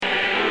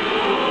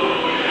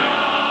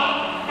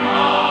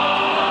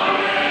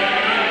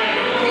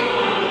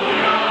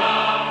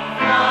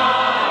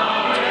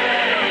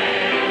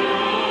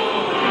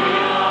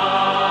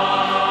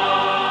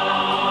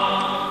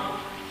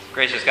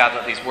Gracious God,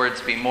 let these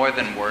words be more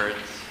than words.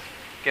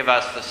 Give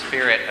us the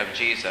Spirit of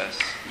Jesus.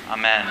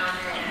 Amen.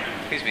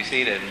 Please be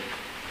seated.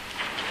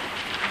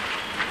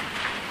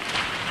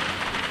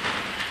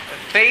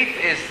 Faith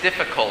is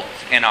difficult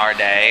in our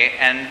day,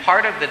 and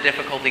part of the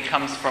difficulty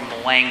comes from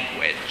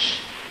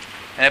language.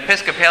 And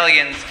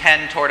Episcopalians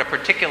tend toward a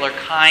particular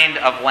kind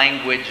of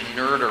language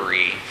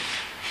nerdery.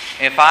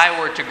 If I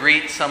were to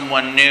greet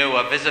someone new,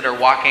 a visitor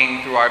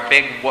walking through our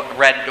big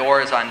red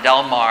doors on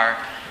Del Mar,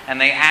 and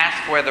they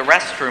asked where the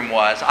restroom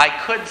was, I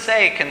could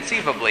say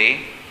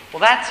conceivably, well,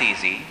 that's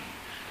easy.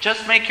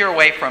 Just make your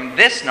way from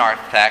this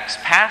narthex,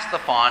 past the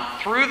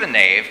font, through the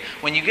nave.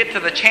 When you get to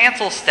the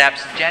chancel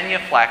steps,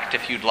 genuflect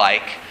if you'd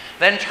like,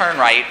 then turn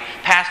right,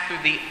 pass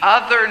through the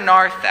other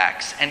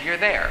narthex, and you're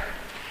there.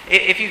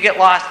 If you get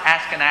lost,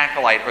 ask an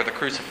acolyte or the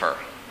crucifer.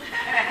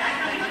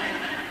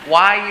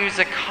 Why use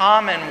a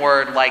common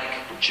word like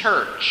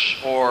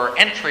church or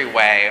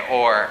entryway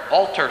or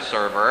altar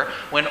server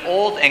when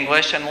Old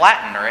English and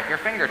Latin are at your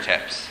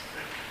fingertips?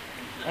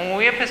 And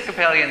we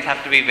Episcopalians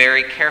have to be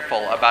very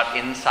careful about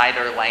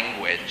insider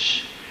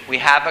language. We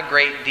have a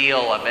great deal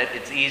of it.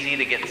 It's easy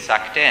to get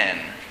sucked in.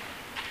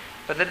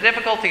 But the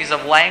difficulties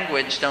of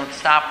language don't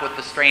stop with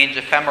the strange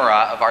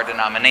ephemera of our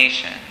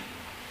denomination.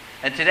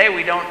 And today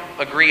we don't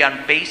agree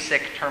on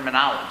basic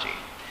terminology.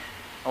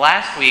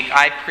 Last week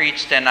I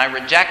preached and I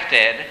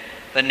rejected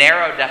the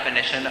narrow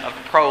definition of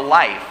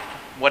pro-life,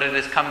 what it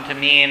has come to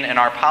mean in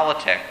our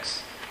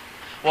politics.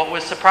 What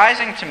was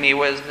surprising to me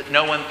was that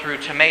no one threw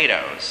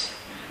tomatoes.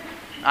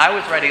 I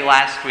was ready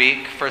last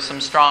week for some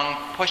strong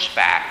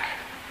pushback,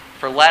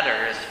 for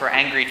letters, for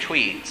angry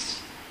tweets.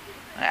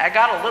 I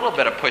got a little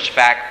bit of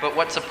pushback, but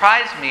what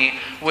surprised me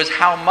was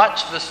how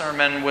much the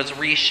sermon was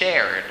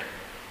reshared,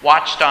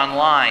 watched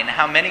online,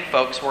 how many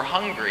folks were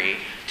hungry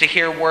to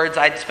hear words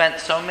I'd spent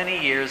so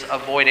many years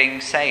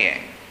avoiding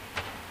saying.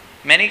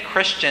 Many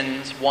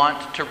Christians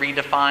want to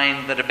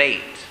redefine the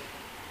debate,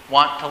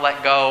 want to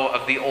let go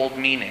of the old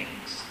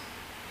meanings.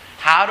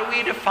 How do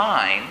we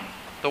define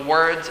the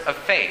words of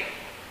faith?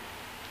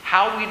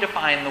 How we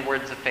define the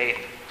words of faith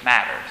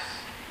matters.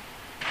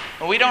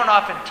 And we don't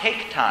often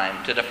take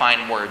time to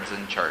define words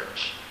in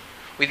church.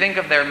 We think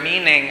of their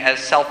meaning as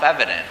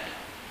self-evident.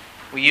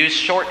 We use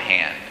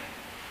shorthand.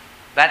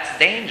 That's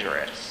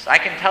dangerous. I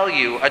can tell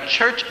you, a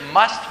church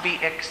must be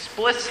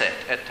explicit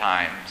at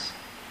times.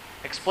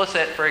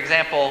 Explicit, for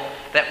example,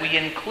 that we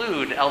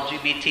include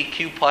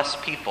LGBTQ plus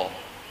people.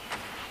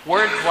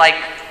 Words like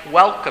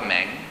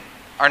welcoming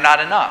are not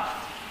enough.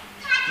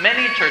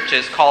 Many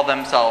churches call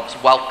themselves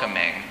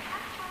welcoming,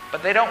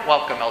 but they don't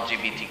welcome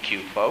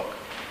LGBTQ folk.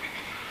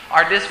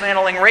 Our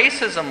dismantling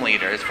racism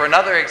leaders, for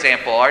another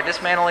example, our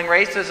dismantling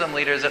racism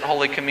leaders at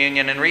Holy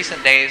Communion in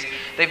recent days,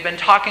 they've been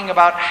talking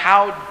about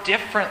how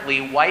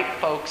differently white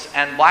folks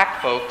and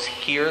black folks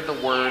hear the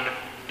word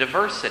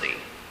diversity.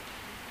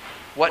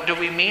 What do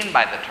we mean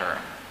by the term?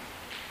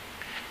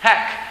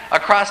 Heck,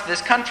 across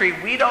this country,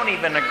 we don't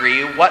even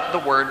agree what the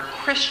word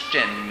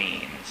Christian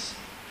means.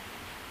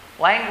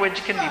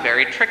 Language can be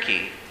very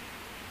tricky,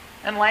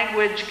 and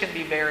language can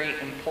be very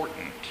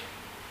important.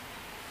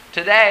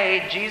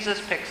 Today,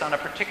 Jesus picks on a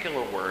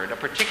particular word, a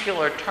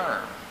particular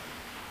term,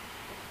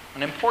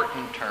 an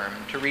important term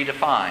to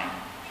redefine.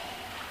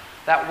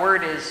 That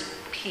word is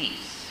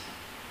peace.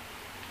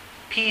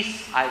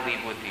 Peace I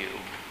leave with you.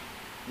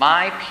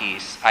 My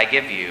peace I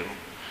give you.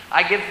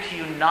 I give to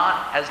you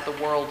not as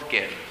the world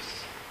gives.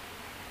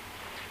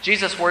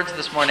 Jesus' words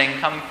this morning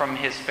come from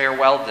his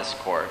farewell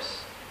discourse.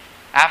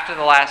 After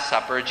the Last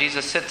Supper,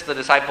 Jesus sits the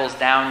disciples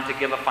down to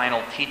give a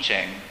final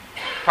teaching,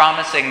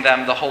 promising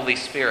them the Holy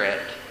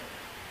Spirit.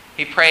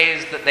 He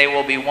prays that they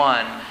will be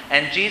one,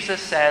 and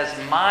Jesus says,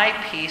 my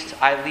peace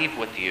I leave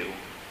with you.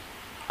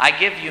 I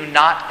give you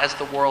not as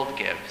the world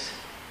gives.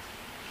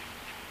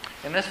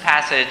 In this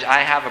passage, I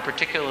have a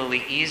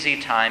particularly easy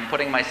time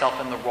putting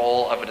myself in the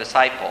role of a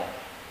disciple,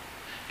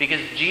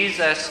 because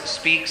Jesus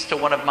speaks to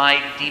one of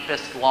my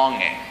deepest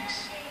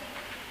longings.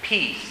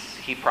 Peace,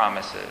 he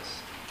promises.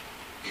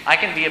 I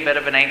can be a bit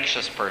of an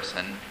anxious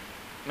person.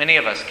 Many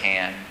of us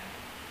can.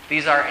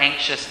 These are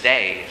anxious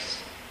days.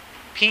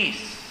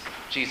 Peace,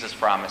 Jesus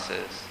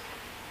promises.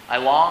 I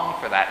long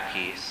for that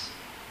peace.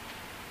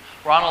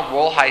 Ronald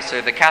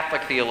Rolheiser, the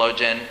Catholic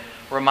theologian,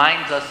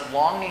 reminds us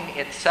longing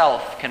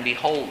itself can be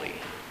holy.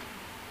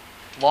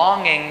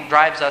 Longing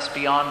drives us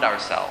beyond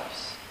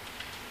ourselves,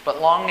 but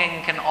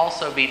longing can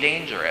also be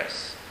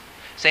dangerous.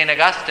 St.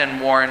 Augustine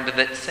warned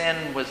that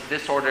sin was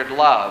disordered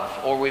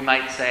love, or we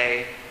might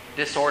say,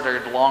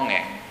 disordered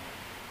longing.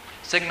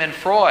 Sigmund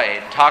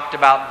Freud talked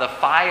about the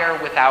fire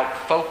without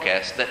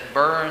focus that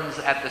burns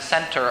at the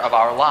center of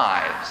our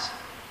lives.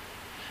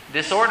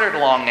 Disordered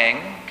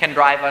longing can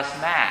drive us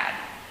mad,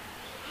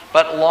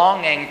 but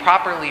longing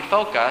properly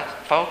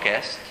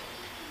focused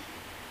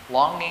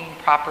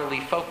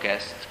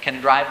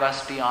can drive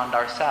us beyond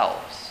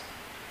ourselves,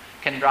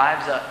 can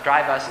drive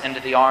us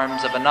into the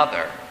arms of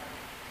another.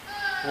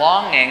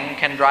 Longing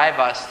can drive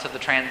us to the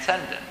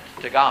transcendent,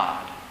 to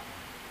God.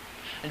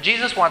 And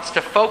Jesus wants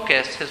to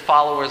focus his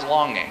followers'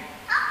 longing.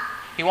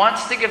 He He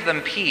wants to give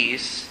them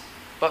peace,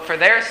 but for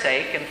their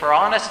sake and for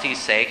honesty's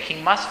sake, he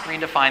must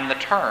redefine the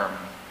term.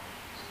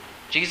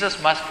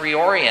 Jesus must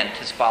reorient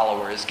his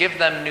followers, give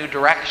them new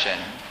direction.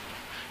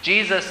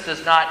 Jesus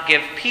does not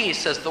give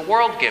peace as the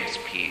world gives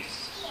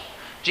peace.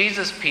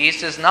 Jesus'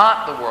 peace is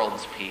not the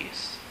world's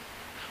peace.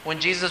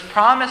 When Jesus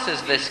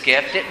promises this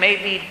gift, it may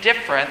be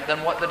different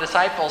than what the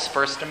disciples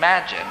first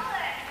imagined.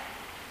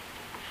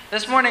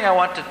 This morning I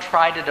want to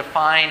try to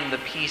define the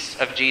peace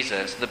of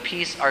Jesus, the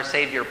peace our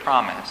Savior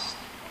promised.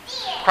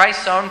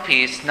 Christ's own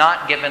peace,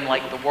 not given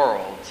like the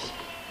world's.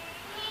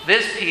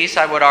 This peace,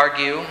 I would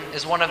argue,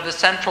 is one of the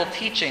central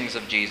teachings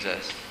of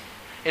Jesus.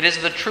 It is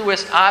the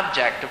truest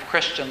object of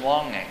Christian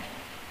longing.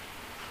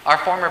 Our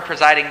former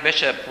presiding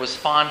bishop was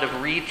fond of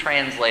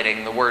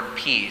retranslating the word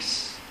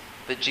peace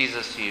that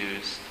Jesus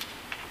used.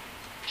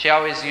 She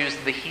always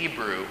used the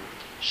Hebrew,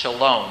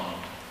 shalom.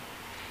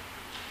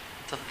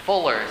 It's a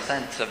fuller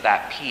sense of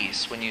that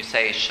peace when you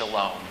say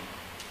shalom.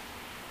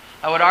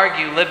 I would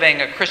argue living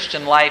a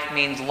Christian life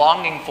means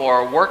longing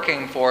for,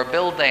 working for,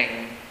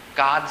 building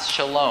God's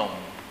shalom.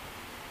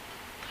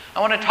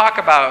 I want to talk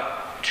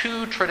about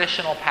two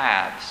traditional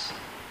paths,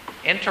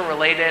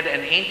 interrelated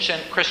and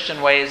ancient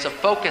Christian ways of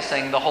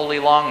focusing the holy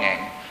longing,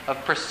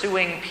 of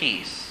pursuing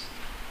peace.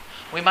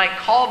 We might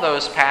call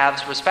those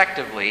paths,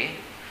 respectively,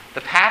 the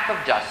path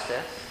of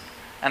justice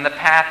and the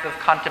path of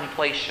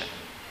contemplation.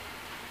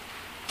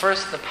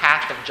 First, the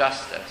path of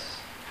justice.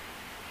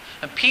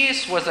 And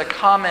peace was a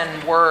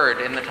common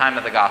word in the time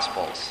of the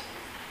Gospels.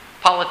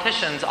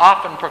 Politicians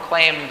often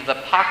proclaimed the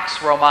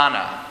Pax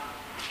Romana.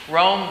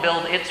 Rome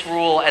billed its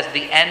rule as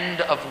the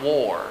end of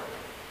war.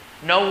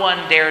 No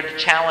one dared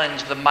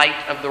challenge the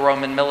might of the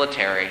Roman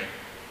military.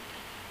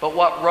 But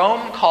what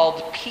Rome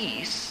called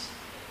peace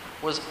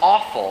was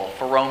awful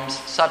for Rome's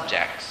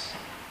subjects.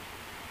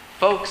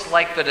 Folks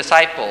like the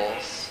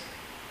disciples,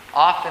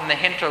 off in the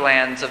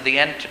hinterlands of the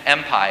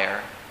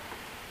empire,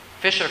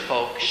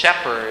 fisherfolk,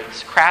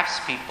 shepherds,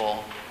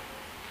 craftspeople,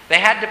 they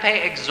had to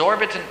pay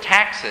exorbitant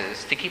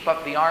taxes to keep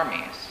up the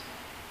armies.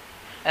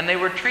 And they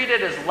were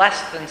treated as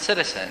less than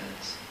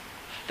citizens.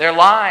 Their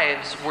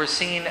lives were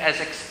seen as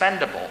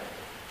expendable.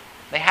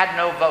 They had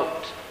no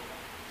vote.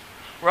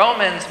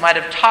 Romans might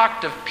have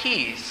talked of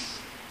peace,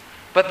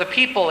 but the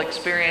people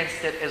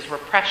experienced it as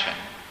repression.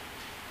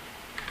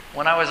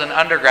 When I was an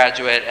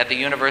undergraduate at the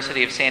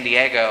University of San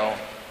Diego,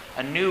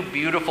 a new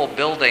beautiful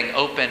building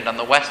opened on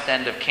the west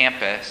end of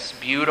campus,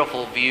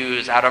 beautiful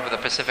views out over the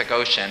Pacific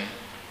Ocean.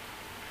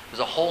 It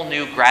was a whole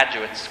new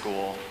graduate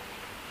school.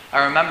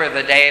 I remember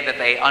the day that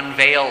they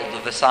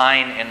unveiled the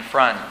sign in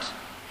front.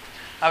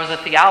 I was a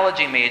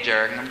theology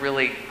major, and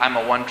really, I'm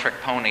a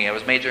one-trick pony. I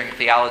was majoring in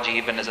theology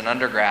even as an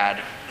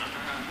undergrad.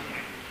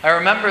 I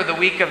remember the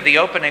week of the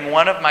opening,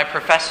 one of my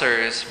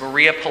professors,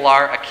 Maria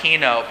Pilar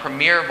Aquino,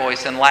 premier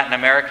voice in Latin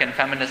American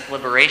feminist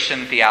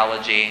liberation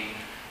theology,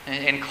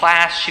 in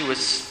class she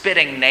was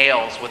spitting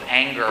nails with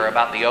anger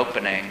about the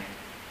opening.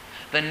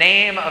 The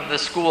name of the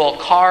school,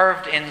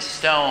 carved in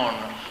stone,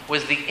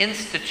 was the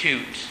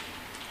Institute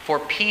for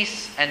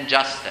Peace and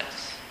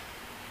Justice.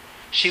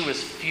 She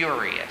was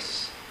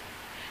furious.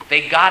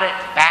 They got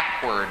it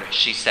backward,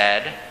 she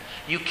said.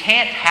 You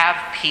can't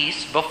have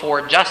peace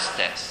before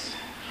justice.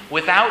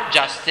 Without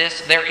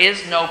justice, there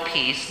is no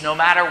peace, no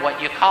matter what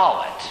you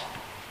call it.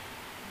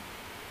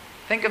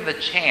 Think of the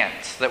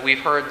chants that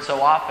we've heard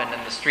so often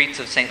in the streets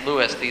of St.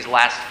 Louis these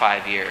last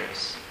 5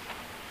 years.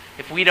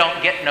 If we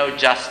don't get no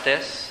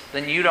justice,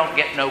 then you don't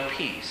get no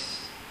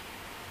peace.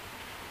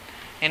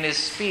 In his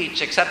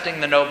speech accepting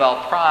the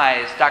Nobel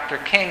Prize, Dr.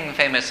 King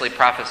famously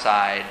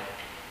prophesied,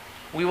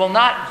 "We will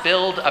not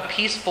build a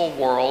peaceful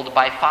world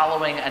by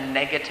following a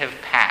negative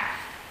path.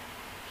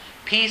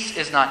 Peace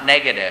is not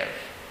negative.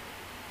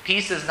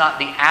 Peace is not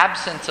the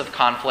absence of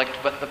conflict,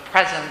 but the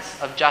presence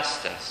of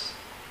justice."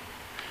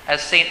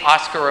 As St.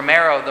 Oscar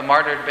Romero, the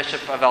martyred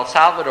bishop of El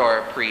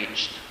Salvador,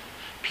 preached,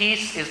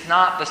 peace is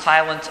not the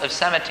silence of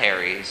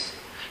cemeteries.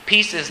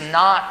 Peace is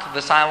not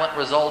the silent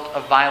result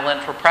of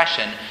violent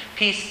repression.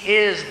 Peace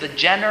is the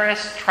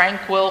generous,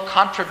 tranquil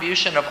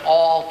contribution of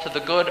all to the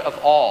good of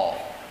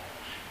all.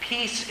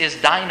 Peace is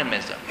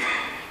dynamism.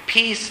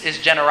 Peace is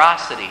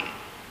generosity.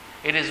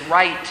 It is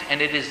right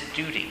and it is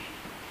duty.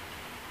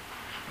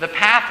 The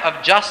path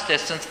of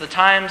justice since the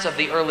times of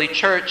the early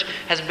church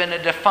has been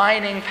a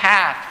defining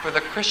path for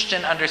the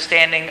Christian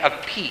understanding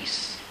of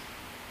peace.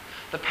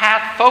 The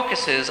path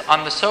focuses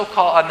on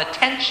the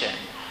tension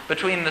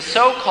between the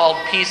so-called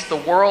peace the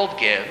world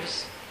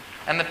gives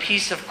and the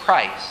peace of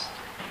Christ.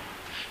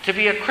 To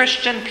be a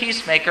Christian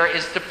peacemaker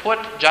is to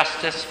put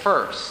justice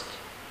first,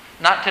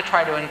 not to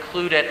try to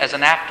include it as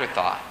an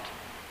afterthought.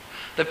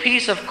 The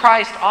peace of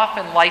Christ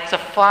often lights a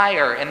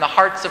fire in the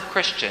hearts of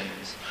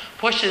Christians,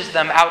 pushes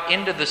them out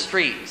into the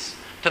streets,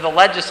 to the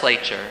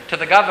legislature, to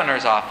the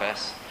governor's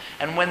office,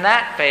 and when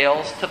that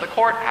fails, to the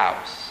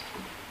courthouse.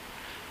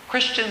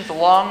 Christians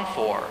long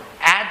for,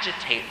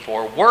 agitate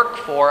for, work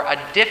for a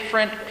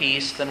different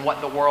peace than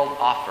what the world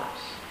offers.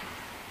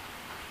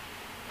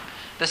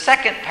 The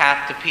second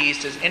path to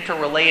peace is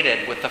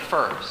interrelated with the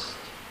first.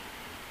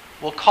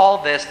 will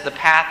call this the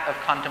path of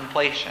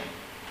contemplation.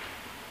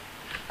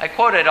 I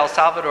quoted El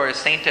Salvador's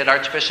sainted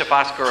Archbishop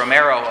Oscar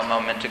Romero a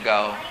moment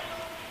ago.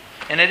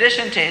 In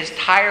addition to his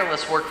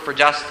tireless work for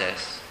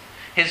justice,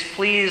 his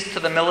pleas to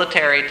the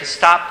military to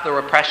stop the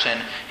repression,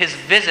 his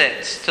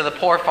visits to the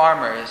poor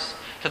farmers,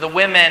 to the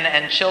women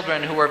and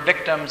children who were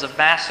victims of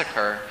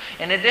massacre,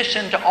 in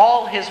addition to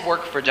all his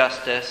work for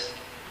justice,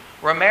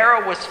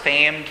 Romero was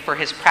famed for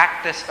his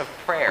practice of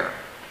prayer.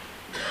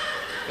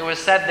 It was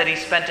said that he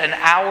spent an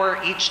hour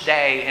each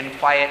day in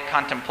quiet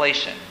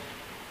contemplation.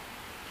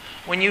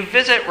 When you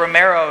visit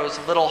Romero's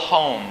little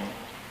home,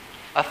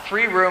 a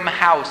 3-room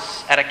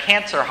house at a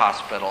cancer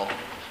hospital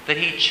that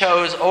he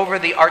chose over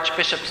the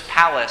Archbishop's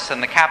palace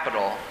in the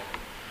capital,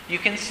 you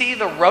can see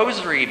the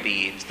rosary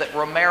beads that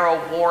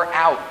Romero wore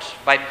out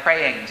by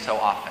praying so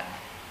often.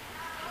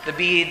 The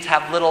beads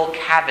have little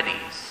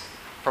cavities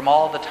from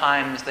all the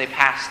times they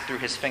passed through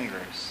his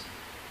fingers.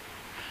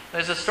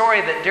 There's a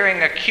story that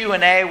during a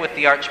Q&A with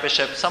the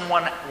Archbishop,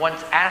 someone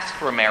once asked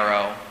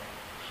Romero,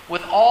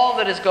 with all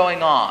that is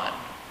going on,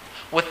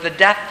 with the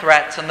death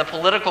threats and the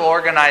political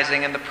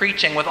organizing and the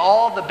preaching, with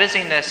all the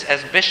busyness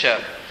as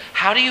bishop,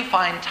 how do you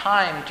find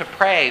time to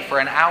pray for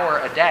an hour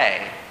a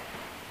day?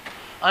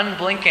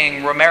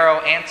 Unblinking, Romero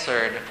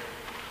answered,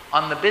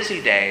 on the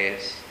busy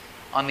days,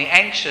 on the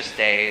anxious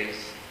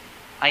days,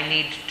 I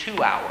need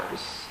 2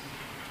 hours.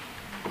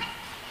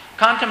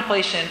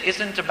 Contemplation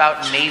isn't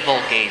about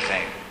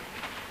navel-gazing.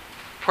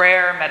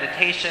 Prayer,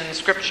 meditation,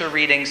 scripture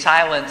reading,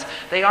 silence,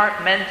 they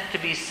aren't meant to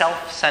be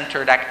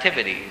self-centered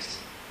activities.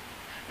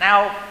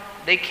 Now,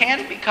 they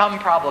can become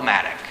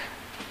problematic.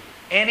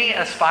 Any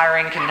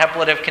aspiring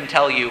contemplative can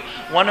tell you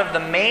one of the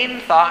main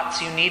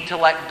thoughts you need to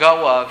let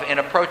go of in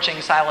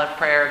approaching silent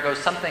prayer goes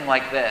something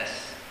like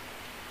this.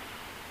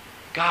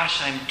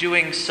 Gosh, I'm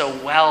doing so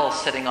well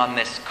sitting on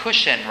this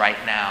cushion right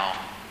now.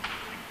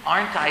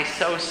 Aren't I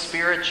so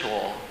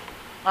spiritual?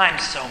 I'm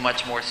so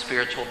much more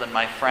spiritual than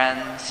my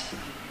friends.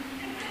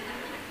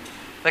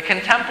 The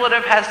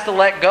contemplative has to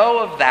let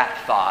go of that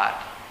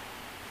thought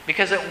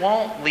because it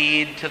won't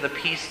lead to the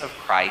peace of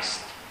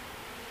Christ.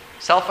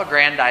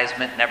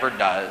 Self-aggrandizement never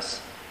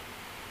does.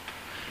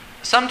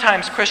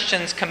 Sometimes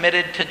Christians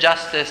committed to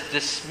justice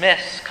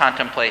dismiss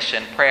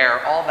contemplation,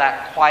 prayer, all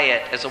that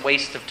quiet as a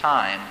waste of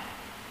time.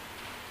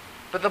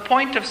 But the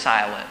point of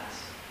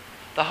silence,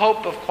 the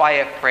hope of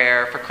quiet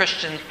prayer for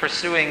Christians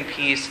pursuing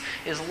peace,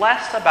 is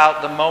less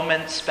about the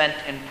moments spent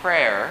in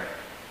prayer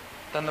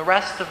than the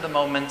rest of the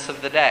moments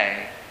of the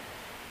day.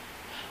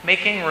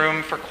 Making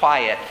room for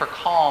quiet, for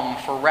calm,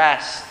 for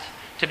rest,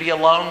 to be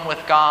alone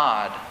with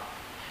God,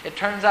 it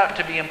turns out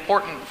to be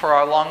important for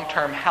our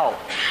long-term health.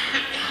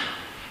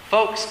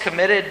 Folks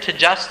committed to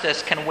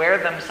justice can wear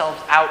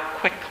themselves out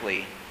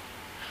quickly.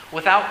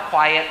 Without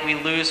quiet, we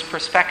lose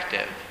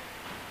perspective.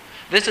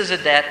 This is a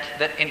debt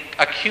that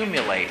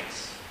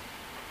accumulates.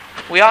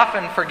 We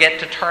often forget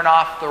to turn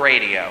off the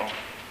radio.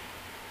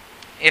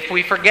 If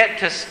we forget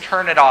to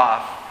turn it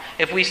off,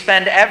 if we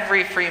spend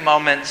every free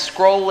moment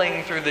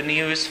scrolling through the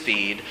news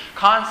feed,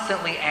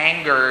 constantly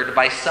angered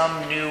by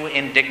some new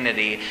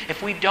indignity,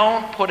 if we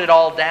don't put it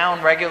all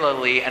down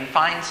regularly and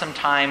find some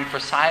time for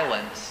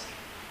silence,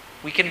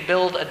 we can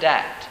build a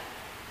debt.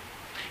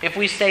 If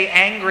we stay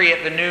angry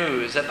at the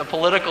news, at the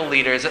political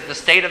leaders, at the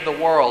state of the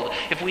world,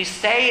 if we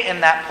stay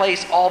in that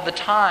place all the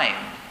time,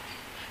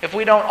 if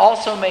we don't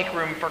also make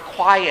room for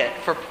quiet,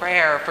 for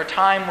prayer, for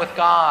time with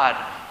God,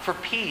 for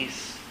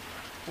peace,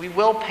 we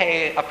will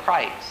pay a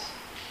price.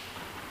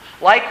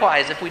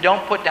 Likewise, if we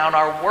don't put down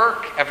our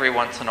work every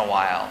once in a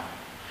while,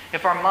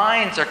 if our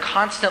minds are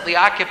constantly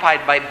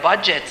occupied by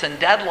budgets and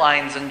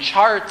deadlines and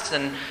charts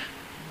and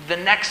the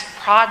next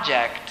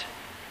project,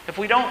 if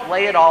we don't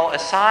lay it all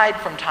aside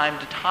from time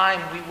to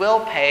time, we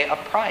will pay a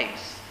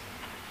price.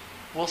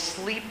 We'll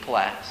sleep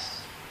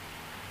less.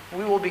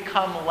 We will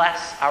become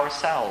less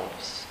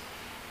ourselves.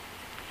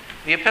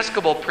 The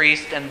Episcopal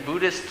priest and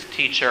Buddhist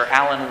teacher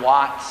Alan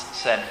Watts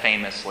said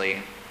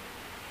famously,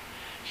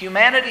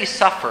 "Humanity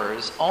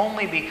suffers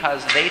only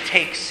because they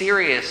take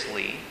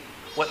seriously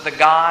what the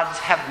gods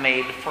have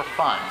made for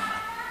fun."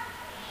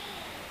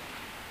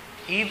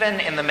 Even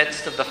in the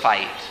midst of the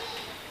fight,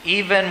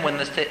 even when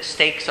the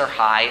stakes are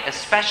high,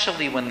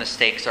 especially when the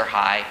stakes are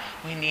high,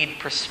 we need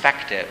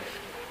perspective.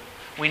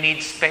 We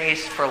need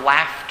space for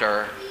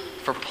laughter,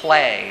 for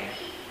play.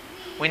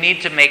 We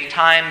need to make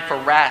time for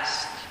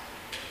rest,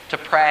 to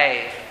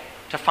pray,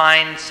 to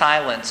find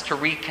silence, to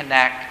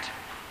reconnect,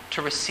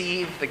 to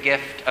receive the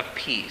gift of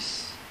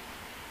peace.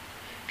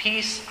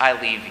 Peace I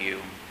leave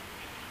you.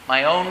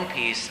 My own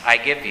peace I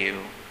give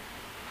you.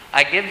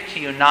 I give to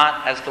you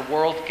not as the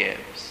world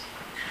gives.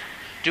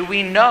 Do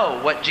we know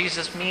what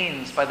Jesus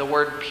means by the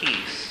word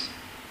peace?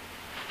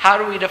 How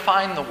do we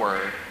define the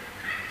word?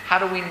 How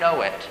do we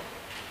know it?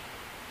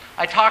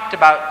 I talked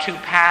about two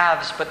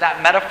paths, but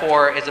that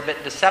metaphor is a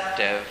bit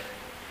deceptive.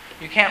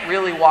 You can't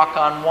really walk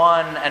on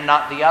one and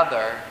not the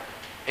other.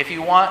 If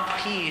you want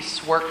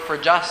peace, work for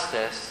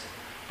justice.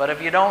 But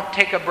if you don't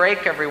take a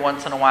break every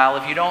once in a while,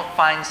 if you don't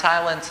find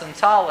silence and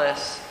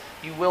solace,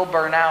 you will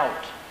burn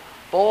out.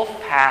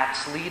 Both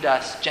paths lead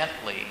us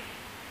gently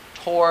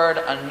toward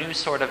a new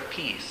sort of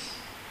peace.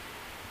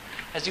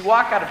 As you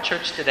walk out of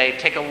church today,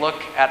 take a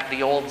look at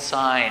the old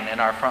sign in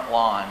our front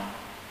lawn.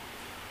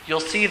 You'll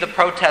see the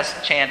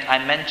protest chant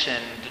I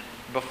mentioned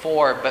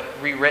before, but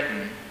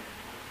rewritten.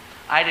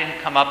 I didn't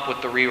come up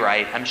with the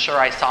rewrite. I'm sure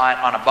I saw it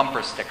on a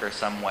bumper sticker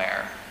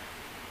somewhere.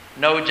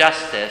 No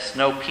justice,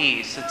 no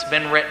peace. It's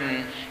been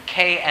written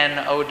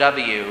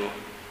K-N-O-W,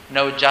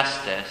 no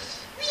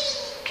justice.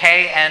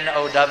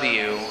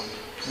 K-N-O-W,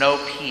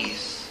 no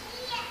peace.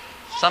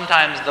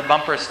 Sometimes the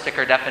bumper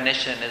sticker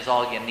definition is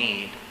all you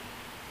need.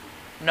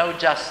 No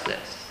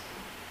justice,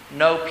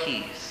 no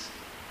peace.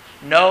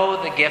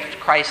 Know the gift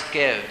Christ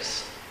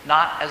gives,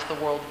 not as the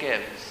world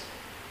gives.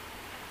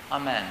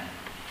 Amen.